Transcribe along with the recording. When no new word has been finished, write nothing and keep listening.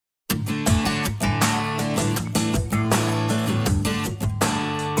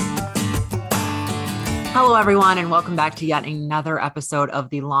Hello, everyone, and welcome back to yet another episode of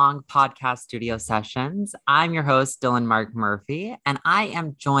the Long Podcast Studio Sessions. I'm your host, Dylan Mark Murphy, and I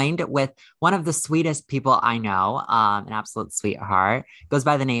am joined with one of the sweetest people I know, an absolute sweetheart. Goes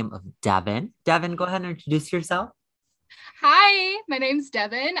by the name of Devin. Devin, go ahead and introduce yourself. Hi, my name's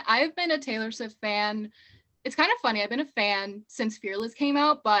Devin. I've been a Taylor Swift fan. It's kind of funny. I've been a fan since Fearless came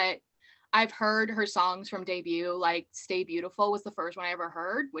out, but I've heard her songs from debut, like Stay Beautiful was the first one I ever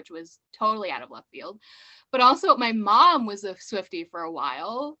heard, which was totally out of left field. But also, my mom was a Swiftie for a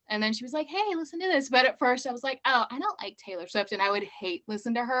while. And then she was like, hey, listen to this. But at first, I was like, oh, I don't like Taylor Swift. And I would hate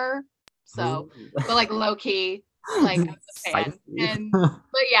listen to her. So, but like low key, like I was a fan.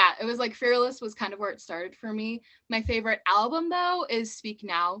 But yeah, it was like Fearless was kind of where it started for me. My favorite album, though, is Speak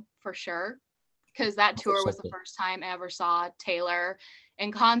Now for sure. Because that tour was the first time I ever saw Taylor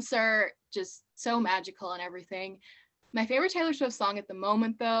in concert, just so magical and everything. My favorite Taylor Swift song at the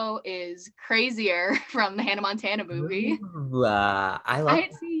moment, though, is Crazier from the Hannah Montana movie. I love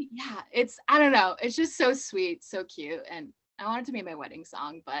I don't know. It's just so sweet, so cute. And I want it to be my wedding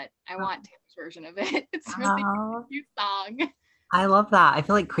song, but I want Taylor's version of it. It's really a cute song. I love that. I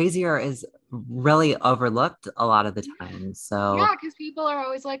feel like Crazier is really overlooked a lot of the time. So yeah, because people are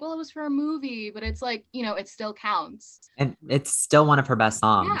always like, well, it was for a movie, but it's like, it still counts. and it's still one of her best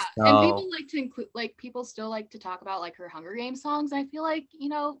songs. Yeah. And people like to include, like, people still like to talk about like her Hunger Games songs. I feel like,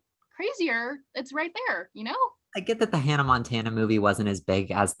 Crazier, it's right there, I get that the Hannah Montana movie wasn't as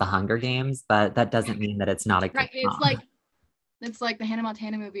big as the Hunger Games, but that doesn't mean that it's not a good right. song. It's like the Hannah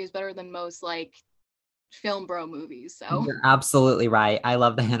Montana movie is better than most like film bro movies. So you're absolutely right. I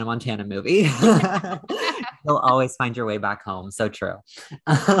love the Hannah Montana movie. You'll always find your way back home. So true.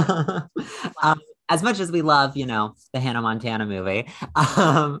 As much as we love, the Hannah Montana movie,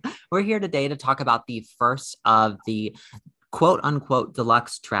 we're here today to talk about the first of the quote unquote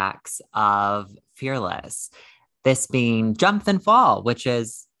deluxe tracks of Fearless. This being Jump Then Fall, which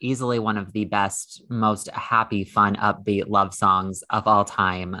is easily one of the best, most happy, fun, upbeat love songs of all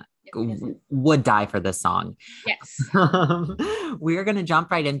time. Would die for this song. Yes. We're going to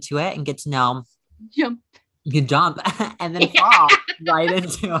jump right into it and get to know. You jump and then fall right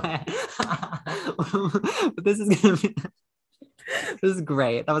into it. This is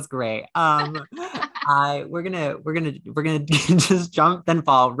great. That was great. We're gonna just jump then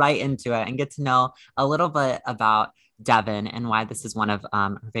fall right into it and get to know a little bit about Devin and why this is one of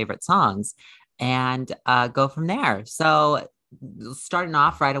her favorite songs, and go from there. So, starting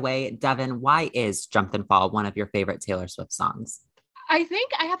off right away, Devin, why is Jump Then Fall one of your favorite Taylor Swift songs? I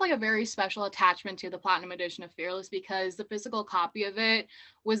think I have like a very special attachment to the Platinum Edition of Fearless because the physical copy of it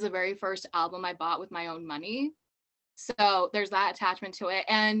was the very first album I bought with my own money. So there's that attachment to it.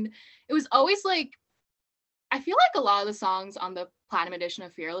 And it was always like, I feel like a lot of the songs on the Platinum Edition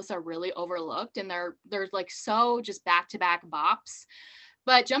of Fearless are really overlooked and they're like so just back-to-back bops.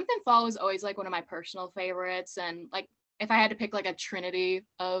 But Jump Then Fall was always like one of my personal favorites. And like if I had to pick like a trinity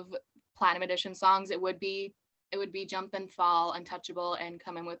of Platinum Edition songs, it would be Jump Then Fall, Untouchable, and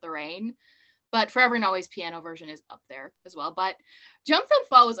Come In With the Rain. But Forever and Always piano version is up there as well. But Jump Then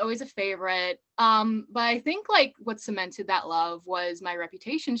Fall was always a favorite. But I think like what cemented that love was my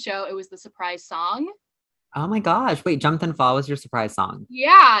Reputation show. It was the surprise song. Oh my gosh. Wait, Jump Then Fall was your surprise song.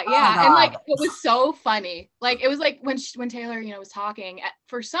 Yeah. And like it was so funny. Like it was like when Taylor, was talking,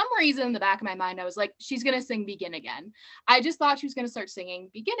 for some reason in the back of my mind, I was like, she's gonna sing Begin Again. I just thought she was gonna start singing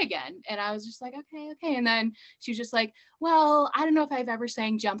Begin Again. And I was just like, okay. And then she was just like, well, I don't know if I've ever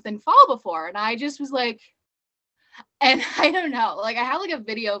sang Jump Then Fall before. And I just was like, and I don't know, like I had like a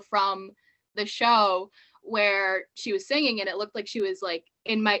video from the show where she was singing and it looked like she was like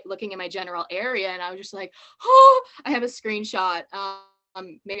looking in my general area, and I was just like, oh, I have a screenshot.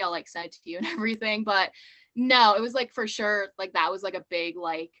 Maybe I'll like send it to you and everything, but no, it was like for sure like that was like a big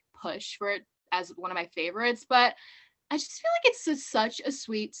like push for it as one of my favorites. But I just feel like it's such a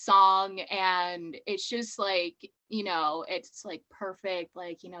sweet song, and it's just like, it's like perfect.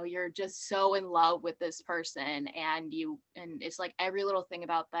 Like, you're just so in love with this person, and it's like every little thing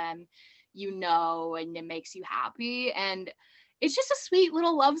about them, and it makes you happy. And it's just a sweet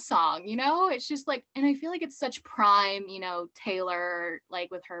little love song, it's just like, and I feel like it's such prime, Taylor,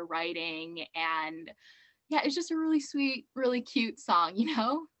 like with her writing, and yeah, it's just a really sweet, really cute song.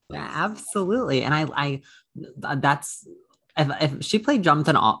 Yeah, absolutely. And I that's if she played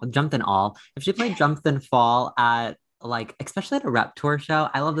if she played Jump Then Fall at like, especially at a rep tour show,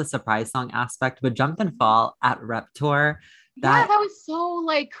 I love the surprise song aspect, but Jump Then Fall at rep tour, that was so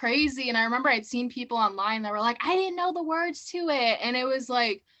like crazy. And I remember I'd seen people online that were like, I didn't know the words to it. And it was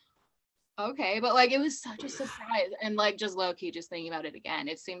like, okay, but like it was such a surprise, and like just low key, just thinking about it again,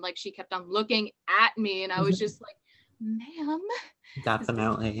 it seemed like she kept on looking at me, and I was just like, "Ma'am,"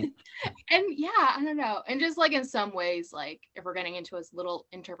 Definitely. and yeah, I don't know, and just like in some ways, like if we're getting into a little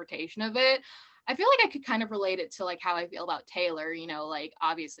interpretation of it, I feel like I could kind of relate it to like how I feel about Taylor. Like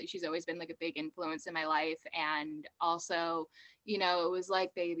obviously she's always been like a big influence in my life, and also, it was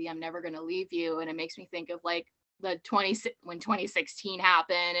like, "Baby, I'm never gonna leave you," and it makes me think of like the 20 when 2016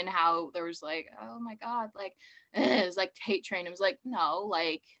 happened and how there was like, oh my god, like it was like hate train. It was like, no,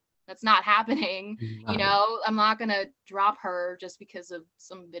 like that's not happening. Right. I'm not gonna drop her just because of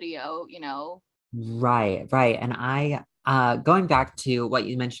some video. Right, right. And going back to what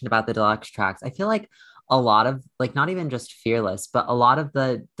you mentioned about the deluxe tracks, I feel like a lot of, like, not even just Fearless, but a lot of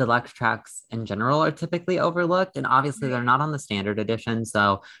the deluxe tracks in general are typically overlooked. And obviously, they're Right. not on the standard edition.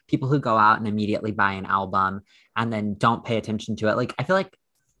 So people who go out and immediately buy an album and then don't pay attention to it, like, I feel like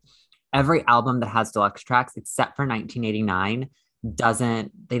every album that has deluxe tracks, except for 1989,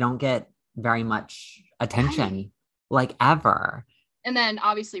 they don't get very much Right. attention, like, ever. And then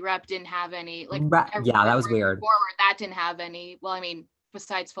obviously Rep didn't have any, like Yeah, that was moving weird. forward, that didn't have any, well, I mean,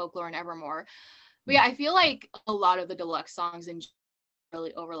 besides Folklore and Evermore. But yeah, I feel like a lot of the deluxe songs in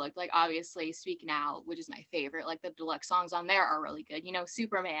really overlooked. Like obviously Speak Now, which is my favorite, like the deluxe songs on there are really good.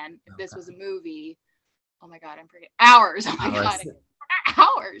 Superman, if this was a movie, oh my god, I'm forgetting hours. Oh my god, Hours.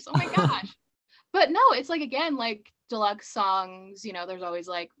 hours. Oh my gosh. But no, it's like again, like deluxe songs, there's always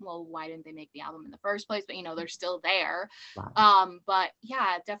like, well, why didn't they make the album in the first place? But they're still there. Wow. But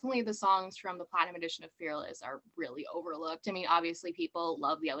yeah, definitely the songs from the platinum edition of Fearless are really overlooked. I mean, obviously people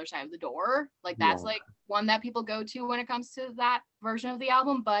love The Other Side of the Door. Like that's Yeah. like one that people go to when it comes to that version of the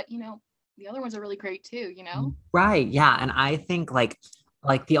album. But the other ones are really great too. Right. Yeah. And I think like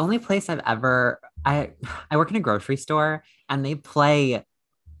the only place I've ever I work in a grocery store and they play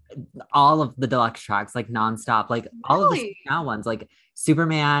all of the deluxe tracks like nonstop, like all of the Really? now ones, like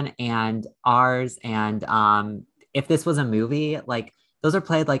Superman and ours and if this was a movie, like those are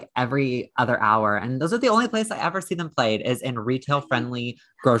played like every other hour. And those are the only place I ever see them played is in retail friendly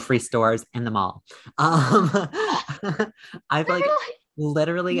grocery stores in the mall. Um I've like Really?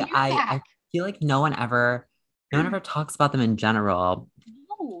 literally You're I back. feel like no one ever talks about them in general.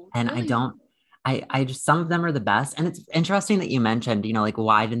 No, they And I really don't. don't I just some of them are the best. And it's interesting that you mentioned, like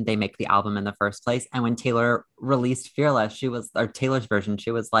why didn't they make the album in the first place? And when Taylor released Fearless, or Taylor's version, she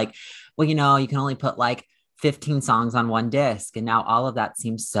was like, well, you can only put like 15 songs on one disc. And now all of that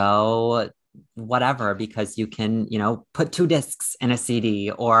seems so whatever because you can, put two discs in a CD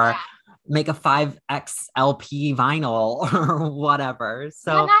or Yeah. make a 5X LP vinyl or whatever. Yeah,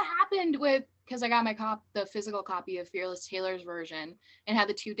 So that happened with, because I got the physical copy of Fearless Taylor's version and had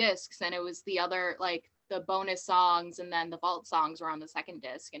the two discs, and it was the other, like the bonus songs and then the vault songs were on the second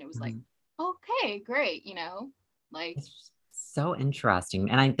disc, and it was like, mhm. okay, great, like It's so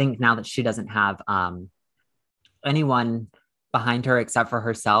interesting. And I think now that she doesn't have anyone behind her except for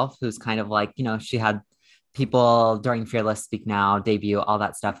herself, who's kind of like, she had people during Fearless Speak Now debut, all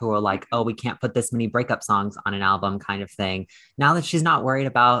that stuff, who were like, oh, we can't put this many breakup songs on an album kind of thing. Now that she's not worried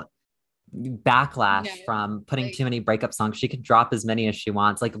about no, backlash from putting like too many breakup songs, she could drop as many as she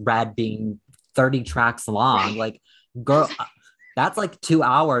wants, like Red being 30 tracks long. right. Like, I was girl, that's like 2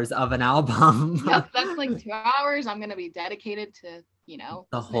 hours of an album. yep, that's like 2 hours. I'm gonna be dedicated to, The listening.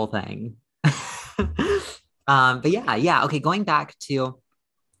 whole thing. But yeah, yeah. Okay, going back to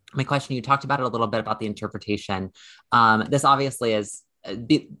my question, you talked about it a little bit about the interpretation. This obviously is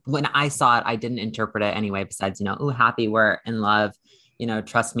when I saw it, I didn't interpret it anyway, besides, oh, happy, we're in love,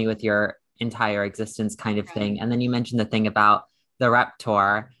 trust me with your entire existence kind of Right. thing. And then you mentioned the thing about the rep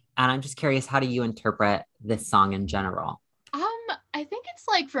tour. And I'm just curious, how do you interpret this song in general? Um, I think it's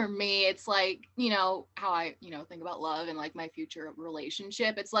like for me, it's like, how I, think about love and like my future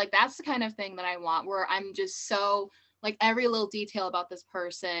relationship. It's like that's the kind of thing that I want where I'm just so like every little detail about this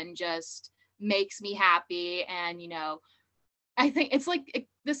person just makes me happy. And, I think it's like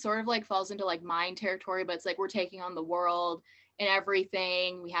this sort of like falls into like mind territory, but it's like we're taking on the world and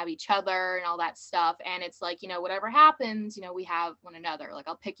everything. We have each other and all that stuff. And it's like, whatever happens, we have one another. Like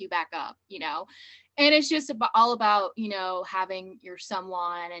I'll pick you back up. And it's just all about, having your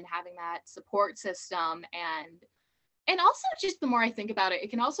someone and having that support system. And also just the more I think about it, it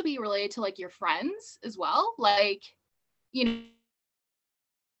can also be related to like your friends as well. Like, you know,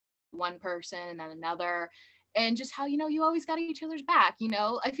 one person and then another, and just how you always got each other's back.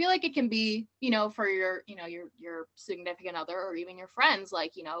 I feel like it can be for your significant other or even your friends,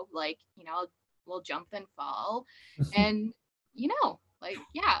 like we'll jump and fall, and like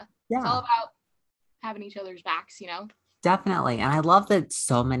yeah, it's all Yeah. about having each other's backs. Definitely. And I love that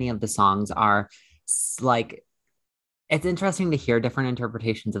so many of the songs are like, it's interesting to hear different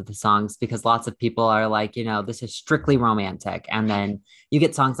interpretations of the songs because lots of people are like, this is strictly romantic. And then you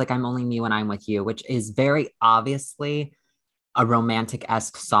get songs like I'm Only Me When I'm With You, which is very obviously a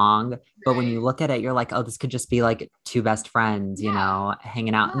romantic-esque song. But when you Right. look at it, you're like, oh, this could just be like two best friends, Yeah.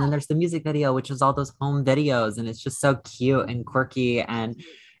 hanging out. And then Yeah. there's the music video, which is all those home videos. And it's just so cute and quirky. And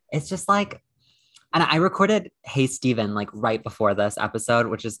it's just like, and I recorded Hey Steven like right before this episode,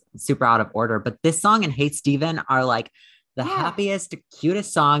 which is super out of order. But this song and Hey Steven are like the Yeah. happiest,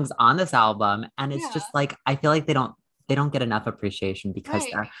 cutest songs on this album. And it's Yeah. just like I feel like they don't get enough appreciation because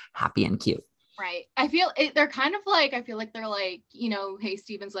Right. they're happy and cute. Right. I feel it, they're kind of like, I feel like they're like, Hey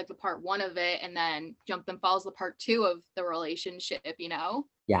Stevens like the part one of it, and then Jump Then Falls the part two of the relationship.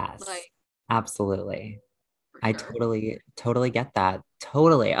 Yes, Like, absolutely. for I sure. totally get that.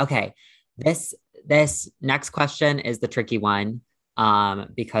 Totally. Okay. This this next question is the tricky one.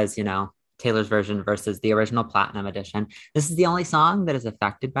 Because Taylor's version versus the original platinum edition. This is the only song that is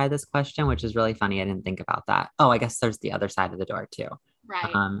affected by this question, which is really funny. I didn't think about that. Oh, I guess there's the other side of the door too.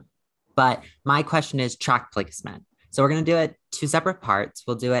 Right. Um, but my question is track placement. So we're gonna do it two separate parts.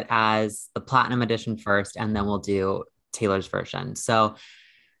 We'll do it as the platinum edition first, and then we'll do Taylor's version. So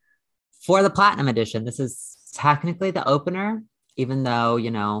for the platinum edition, this is technically the opener, even though,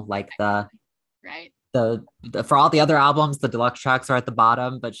 like Right. the for all the other albums, the deluxe tracks are at the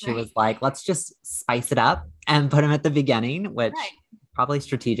bottom, but she Right. was like, let's just spice it up and put them at the beginning, which Right. probably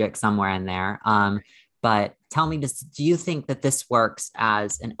strategic somewhere in there. But tell me, do you think that this works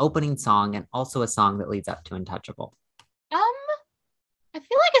as an opening song and also a song that leads up to Untouchable? Um, I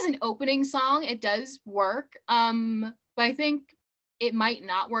feel like as an opening song, it does work. But I think it might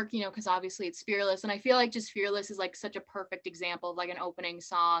not work, because obviously it's Fearless. And I feel like just Fearless is like such a perfect example of like an opening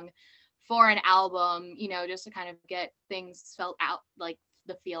song for an album, just to kind of get things felt out, like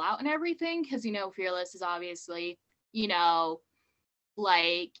the feel out and everything. Cause, Fearless is obviously, you know,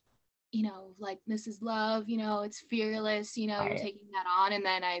 like, like this is love, it's fearless, you're Right. taking that on. And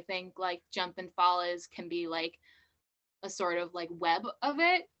then I think like Jump and Fall is can be like a sort of like web of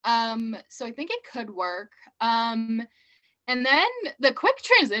it. So I think it could work. And then the quick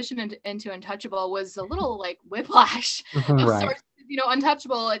transition into Untouchable was a little like whiplash of Right. sorts.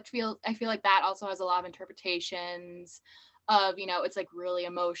 Untouchable. I feel like that also has a lot of interpretations of it's like really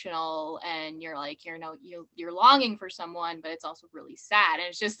emotional, and you're like you're longing for someone, but it's also really sad, and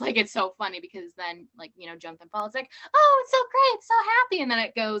it's just like it's so funny because then like Jump and Fall, it's like, oh, it's so great, it's so happy, and then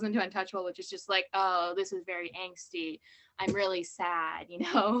it goes into Untouchable, which is just like, oh, this is very angsty. I'm really sad,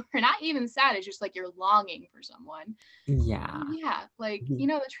 or not even sad. It's just like you're longing for someone. Yeah. Yeah, like,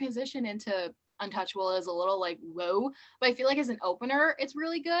 the transition into Untouchable is a little like whoa, but I feel like as an opener, it's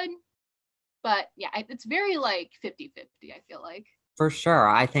really good. But yeah, it's very like 50-50, I feel like. For sure.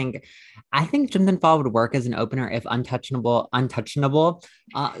 I think Jump and Fall would work as an opener if uh,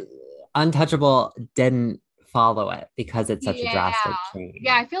 Untouchable didn't follow it because it's such a Yeah. drastic Yeah, change.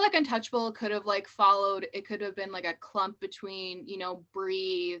 I feel like Untouchable could have like followed, it could have been like a clump between,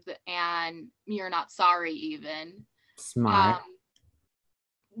 Breathe and You're Not Sorry even. Um, Smart.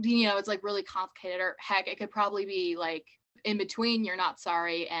 it's like really complicated, or heck, it could probably be like in between You're Not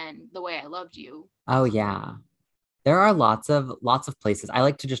Sorry and The Way I Loved You. Oh yeah. There are lots of places. I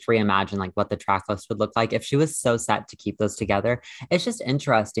like to just reimagine like what the track list would look like if she was so set to keep those together. It's just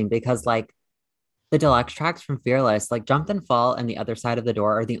interesting because like the deluxe tracks from Fearless, like Jump and Fall and The Other Side of the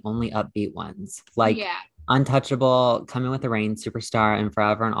Door are the only upbeat ones. Like Yeah. Untouchable, Coming with the Rain, Superstar, and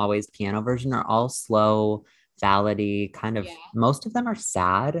Forever and Always piano version are all slow, ballady, kind of Yeah. most of them are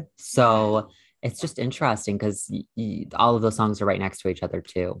sad. Yeah. So it's just interesting because all of those songs are right next to each other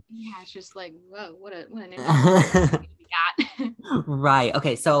too. Yeah. It's just like, whoa, what an interesting we got. Right.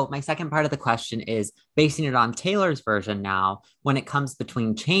 Okay. So my second part of the question is basing it on Taylor's version now, when it comes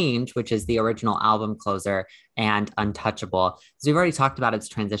between Change, which is the original album closer, and Untouchable. So we've already talked about its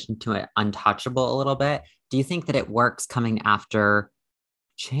transition to it, Untouchable a little bit. Do you think that it works coming after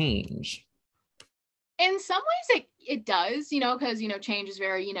Change? In some ways it does, because Change is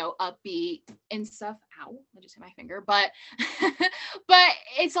very, upbeat and stuff. Ow, I just hit my finger. But but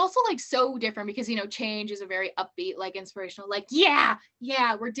it's also like so different because Change is a very upbeat, like inspirational, like, yeah,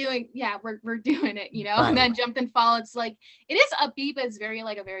 we're doing it, and Right. then Jump and Fall, it's like it is upbeat, but it's very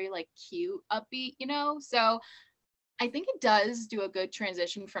like a very like cute upbeat, so I think it does do a good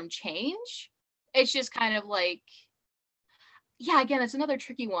transition from Change. It's just kind of like, yeah, again, it's another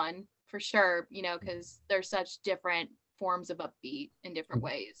tricky one for sure, because there's such different forms of upbeat in different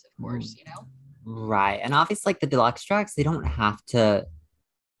ways, of course. Right. And obviously, like the deluxe tracks, they don't have to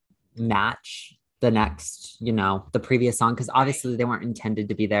match the next, the previous song, because obviously they weren't intended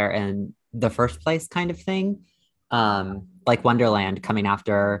to be there in the first place, kind of thing. Like Wonderland coming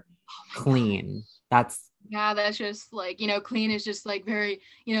after Clean. That's Yeah, that's just like, Clean is just like very,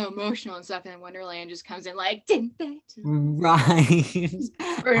 emotional and stuff. And Wonderland just comes in like, didn't they? right.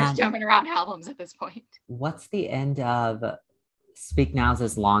 We're just jumping around albums at this point. What's the end of Speak Now's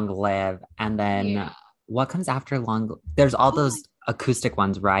is Long Live? And then what comes after Long? There's all those acoustic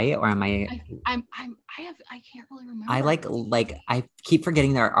ones, right? Or am I can't really remember. I keep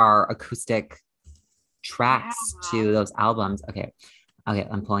forgetting there are acoustic tracks to those albums. Okay,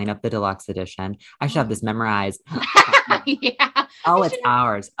 I'm pulling up the deluxe edition. I should have this memorized. Yeah. Oh, it's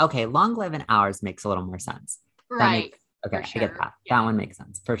Ours. Okay, Long Live and Ours makes a little more sense. Right. Okay, sure. I get that. Yeah. That one makes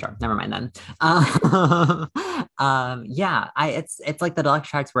sense for sure. Never mind then. It's like the deluxe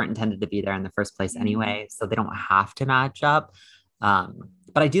tracks weren't intended to be there in the first place anyway, so they don't have to match up. But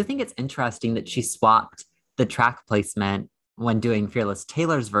I do think it's interesting that she swapped the track placement when doing Fearless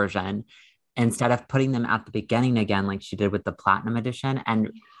Taylor's version, instead of putting them at the beginning again, like she did with the Platinum edition,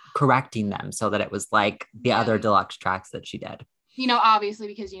 and correcting them so that it was like the other deluxe tracks that she did. Obviously,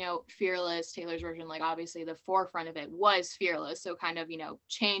 because, Fearless, Taylor's version, like, obviously the forefront of it was Fearless. So kind of,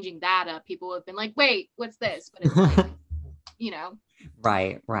 changing that up, people would have been like, wait, what's this? But it's like,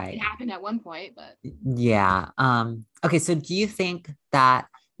 Right. It happened at one point, but. Yeah. Okay, so do you think that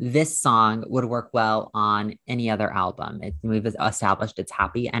this song would work well on any other album? We've established it's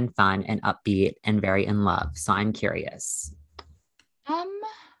happy and fun and upbeat and very in love. So I'm curious.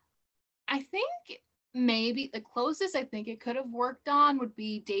 I think maybe the closest I think it could have worked on would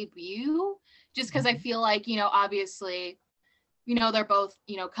be Debut, just because I feel like, obviously, they're both,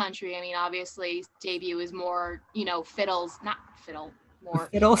 country. I mean, obviously Debut is more, fiddles.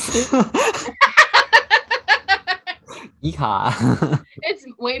 Yeehaw. It's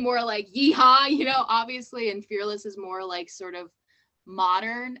way more like yeehaw, obviously, and Fearless is more like sort of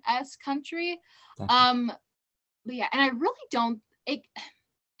modern-esque country. Definitely. But yeah, and I really don't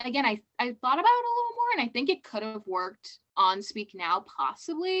again, I thought about it a little more, and I think it could have worked on Speak Now,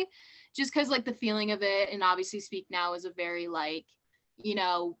 possibly, just because like the feeling of it, and obviously Speak Now is a very like,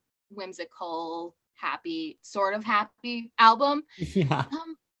 whimsical, happy, sort of happy album. Yeah.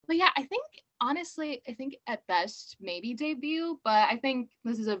 But yeah, honestly, I think at best maybe Debut, but I think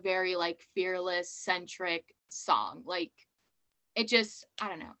this is a very like Fearless centric song. Like it just, I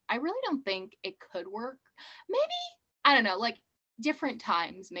don't know. I really don't think it could work. Maybe, I don't know, like different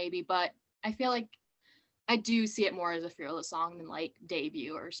times maybe, but I feel like I do see it more as a Fearless song than like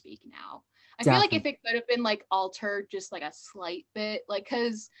Debut or Speak Now. I feel like if it could have been like altered just like a slight bit, like,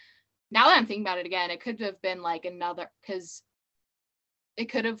 because now that I'm thinking about it again, it could have been like another, because it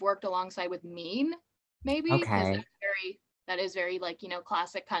could have worked alongside with Mean, maybe. Okay. That is very like,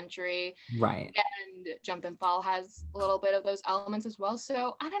 classic country. Right. And Jump and Fall has a little bit of those elements as well.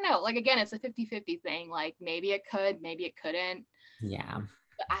 So I don't know. Like, again, it's a 50-50 thing. Like maybe it could, maybe it couldn't. Yeah.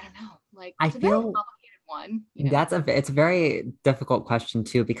 But I don't know. Like I it's feel a very complicated one. It's a very difficult question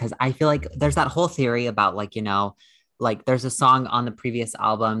too, because I feel like there's that whole theory about like, like there's a song on the previous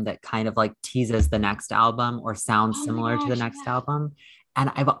album that kind of like teases the next album or sounds similar to the next album. And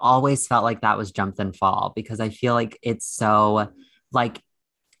I've always felt like that was Jump Then Fall, because I feel like it's so like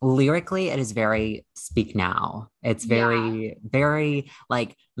lyrically it is very Speak Now. It's very, very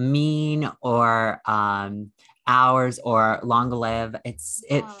like Mean or Ours or Long Live. It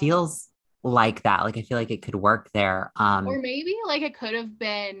feels like that. Like I feel like it could work there. Or maybe like it could have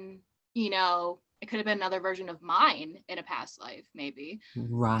been, it could have been another version of Mine in a past life, maybe.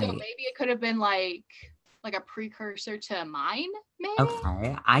 Right. So maybe it could have been like a precursor to Mine, maybe.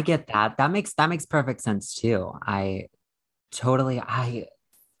 Okay, I get that. That makes perfect sense too. I'm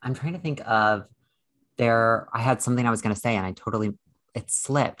trying to think of I had something I was gonna say and it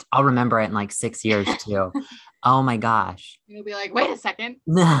slipped. I'll remember it in like 6 years too. Oh my gosh. You'll be like, wait a second.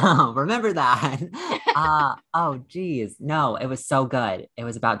 No, remember that. Oh geez. No, it was so good. It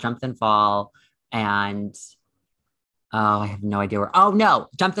was about Jump Then Fall and I have no idea where. Oh no,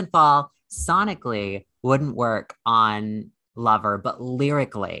 Jump Then Fall sonically wouldn't work on Lover, but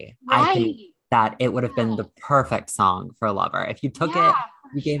lyrically, I think that it would have been the perfect song for Lover. If you took it,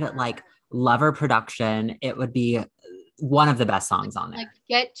 you gave it like Lover production, it would be one of the best songs on there. Like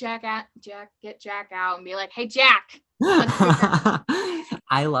get Jack out and be like, hey Jack.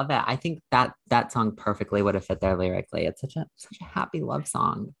 I love it. I think that song perfectly would have fit there lyrically. It's such a happy love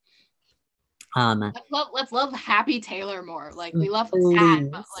song. Let's love Happy Taylor more. Like we love the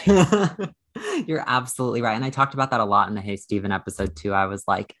sad, but like you're absolutely right. And I talked about that a lot in the Hey Steven episode too. I was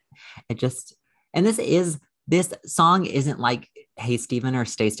like, this song isn't like Hey Stephen or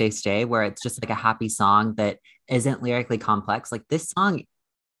Stay Stay Stay, where it's just like a happy song that isn't lyrically complex. Like this song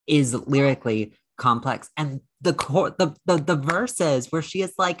is lyrically complex, and the verses where she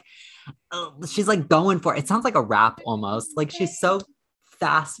is like, she's like going for it. It sounds like a rap almost. Like she's so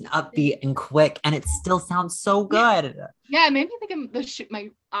fast and upbeat and quick, and it still sounds so good. Yeah, it made me think of my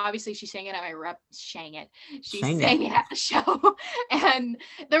obviously she sang it at my rep sang it. She sang it at the show. And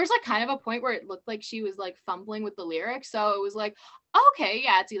there was like kind of a point where it looked like she was like fumbling with the lyrics. So it was like, okay,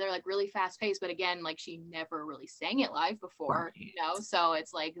 yeah, it's either like really fast paced, but again, like she never really sang it live before, Right. you know. So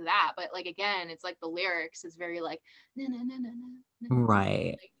it's like that. But like again, it's like the lyrics is very like na, na, na, na, na,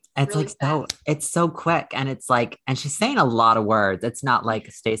 Right. like, It's really like so fast. it's so quick, and it's like, and she's saying a lot of words. It's not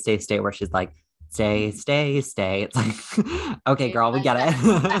like stay, stay, stay, where she's like stay, stay, stay. It's like, okay, girl, we get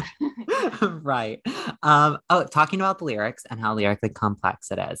it. Right. Oh, talking about the lyrics and how lyrically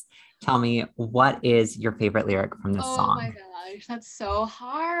complex it is. Tell me, what is your favorite lyric from this Oh my song? gosh, that's so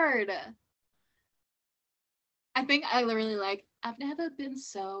hard. I think I really like, I've never been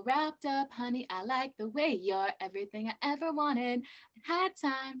so wrapped up, honey. I like the way you're everything I ever wanted. I had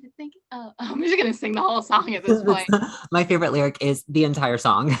time to think. Oh, I'm just gonna sing the whole song at this point. My favorite lyric is the entire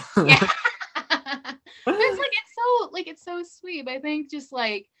song. Yeah. But it's so sweet. But I think just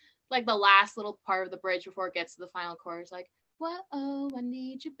like the last little part of the bridge before it gets to the final chorus, like, whoa, I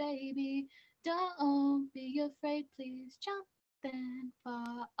need you, baby. Don't be afraid, please jump then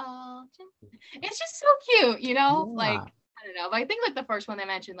fall. It's just so cute, you know? Like, Yeah. I don't know. But I think like the first one they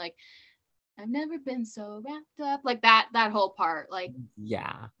mentioned, like, I've never been so wrapped up. Like that whole part. Like,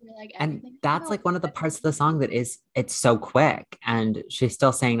 Yeah. you're like And everything I that's know. like one of the parts of the song that is, it's so quick, and she's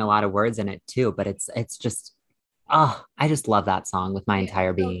still saying a lot of words in it too, but it's just, oh, I just love that song with my Yeah,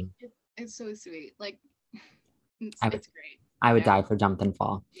 entire so being. it's so sweet. Like I would it's great, I you would know? die for Jump and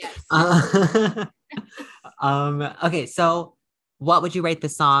Fall. Yes. Uh, okay, so what would you rate the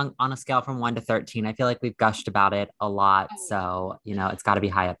song on a scale from 1 to 13? I feel like we've gushed about it a lot, Oh, so it's got to be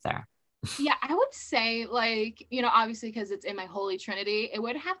high up there. yeah, I would say like, obviously because it's in my holy trinity, it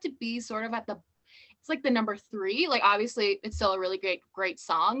would have to be sort of at the it's like the number 3. Like obviously it's still a really great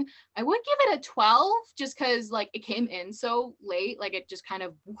song. I would give it a 12 just because like it came in so late. Like it just kind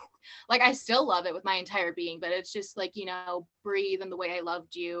of like I still love it with my entire being, but it's just like, breathe and the way I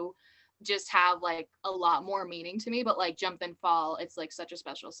loved you just have like a lot more meaning to me. But like Jump and Fall, it's like such a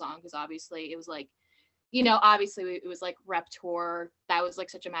special song because obviously it was like, obviously it was like rep tour. That was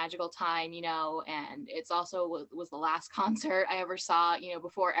like such a magical time, and it's also was the last concert I ever saw,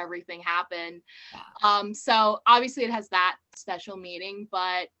 before everything happened. So obviously it has that special meaning,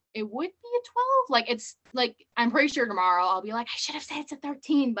 but it would be a 12. Like it's like I'm pretty sure tomorrow I'll be like, I should have said it's a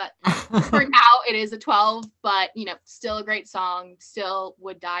 13, but for now it is a 12. But still a great song, still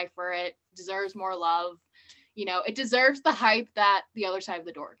would die for it, deserves more love. It deserves the hype that The Other Side of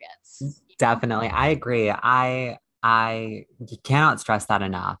the Door gets. Definitely. I agree. I cannot stress that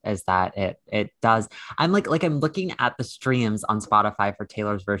enough, is that it does. I'm like I'm looking at the streams on Spotify for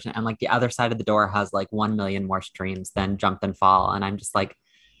Taylor's version, and like The Other Side of the Door has like 1 million more streams than Jump and Fall, and I'm just like,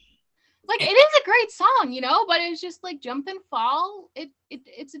 Like it is a great song, but it's just like Jump and Fall.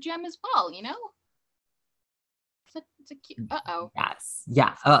 It's a gem as well, It's a cute. Uh-oh. yes,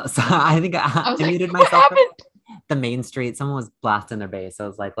 yeah. So I think I I was like, muted what myself for happened? the main street. Someone was blasting their bass, so I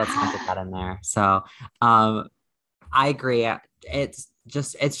was like, let's not get that in there. So um I agree. It's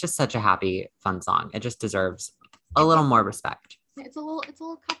just such a happy, fun song. It just deserves a It's little a more respect. it's a little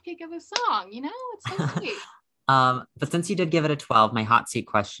cupcake of a song, It's so sweet. But since you did give it a 12, my hot seat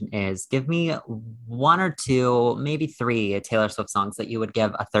question is, give me one or two, maybe three Taylor Swift songs that you would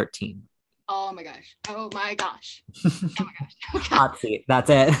give a 13. Oh my gosh. Oh my gosh. Oh my gosh. Hot seat. That's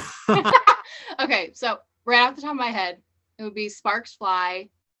it. Okay. Okay, so right off the top of my head, it would be Sparks Fly,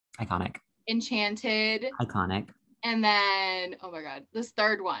 Iconic. Enchanted, Iconic. and then oh my god, this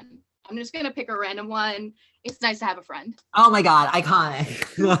third one. I'm just gonna pick a random one. It's Nice to Have a Friend. Oh my God,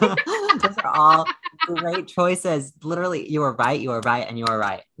 iconic. Those are all great choices. Literally, you were right, you were right, and you were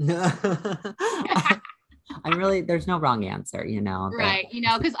right. I'm really, there's no wrong answer, Right,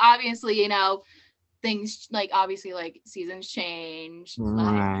 because obviously, things like obviously like seasons change.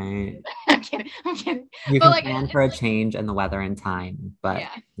 Like right. I'm kidding. You But can like plan for a change in the weather and time, but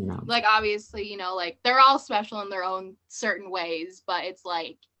yeah. Like obviously, like they're all special in their own certain ways, but it's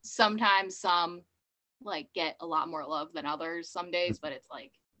like sometimes some like get a lot more love than others some days, but it's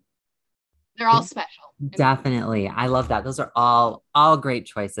like they're all special. definitely. I love that. Those are all great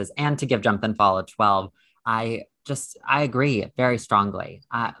choices. And to give Jump and Fall a 12, I agree very strongly.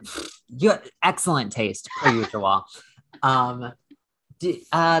 You excellent taste per usual.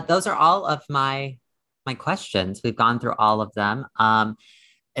 Those are all of my my questions. We've gone through all of them.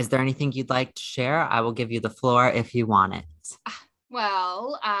 Is there anything you'd like to share? I will give you the floor if you want it.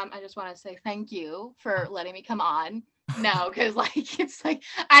 Well, I just want to say thank you for letting me come on. No, because like it's like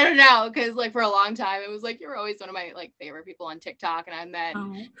I don't know, because like for a long time it was like you're always one of my like favorite people on TikTok, and then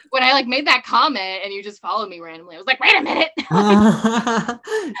Oh. when I like made that comment and you just followed me randomly, I was like, wait a minute. But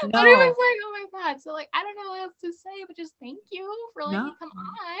it was No, like, oh my God. So like I don't know what else to say, but just thank you for letting no. me come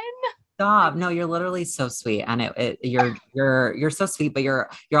on. Stop. No, you're literally so sweet. And you're so sweet, but you're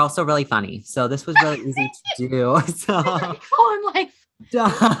also really funny. So this was really easy to do. So Oh, in life.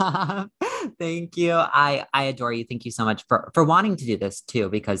 stop. Thank you. I adore you. Thank you so much for wanting to do this too,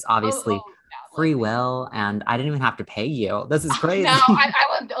 because obviously Yeah, free like will and I didn't even have to pay you. This is no, crazy. I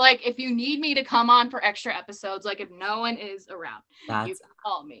would like if you need me to come on for extra episodes, like if no one is around, you That's can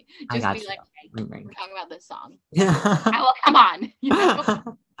call me. I Just got be you. like, hey, Ring ring. we're talking about this song. Yeah. I will come on, you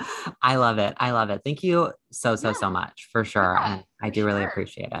know? I love it. I love it. Thank you so Yeah, much for sure. yeah, And I for do really sure.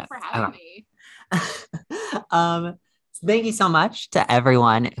 appreciate Thank you it. for having Okay. me. um, thank you so much to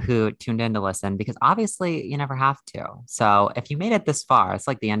everyone who tuned in to listen because obviously you never have to. So if you made it this far, it's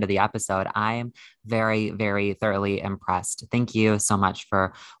like the end of the episode. I am very thoroughly impressed. Thank you so much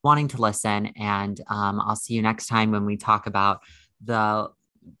for wanting to listen. And I'll see you next time when we talk about the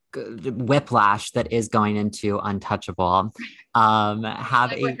whiplash that is going into Untouchable. Have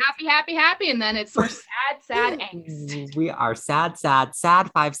Like we're a happy, and then it's we're sad angst. we are sad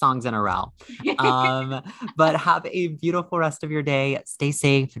 5 songs in a row. But have a beautiful rest of your day. Stay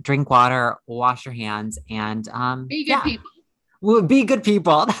safe, drink water, wash your hands, and Be good yeah, people. we'll be good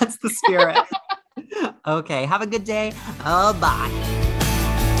people. That's the spirit. Okay, have a good day. Bye.